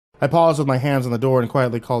I paused with my hands on the door and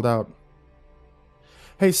quietly called out,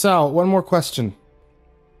 "Hey, Sal, one more question.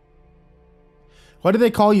 Why do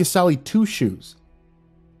they call you Sally Two Shoes?"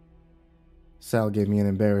 Sal gave me an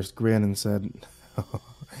embarrassed grin and said,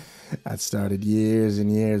 "That started years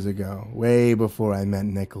and years ago, way before I met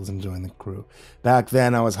Nichols and joined the crew. Back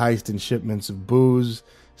then, I was heisting shipments of booze,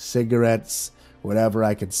 cigarettes, whatever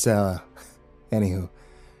I could sell. Anywho,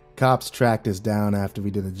 cops tracked us down after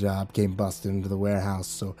we did the job, came busting into the warehouse,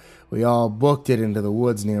 so we all booked it into the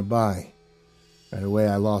woods nearby. Right away,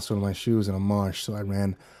 I lost one of my shoes in a marsh, so I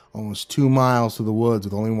ran almost 2 miles through the woods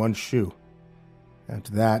with only one shoe.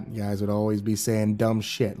 After that, guys would always be saying dumb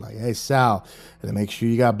shit like, 'Hey, Sal, gotta make sure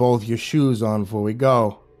you got both your shoes on before we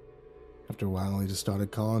go.' After a while, he just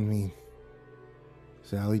started calling me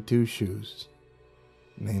Sally Two Shoes.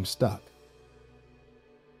 Name stuck."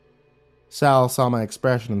 Sal saw my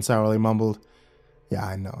expression and sourly mumbled, "Yeah,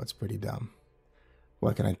 I know, it's pretty dumb.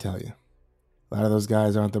 What can I tell you? A lot of those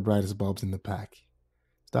guys aren't the brightest bulbs in the pack.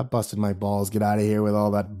 Stop busting my balls, get out of here with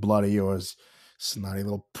all that blood of yours, snotty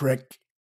little prick."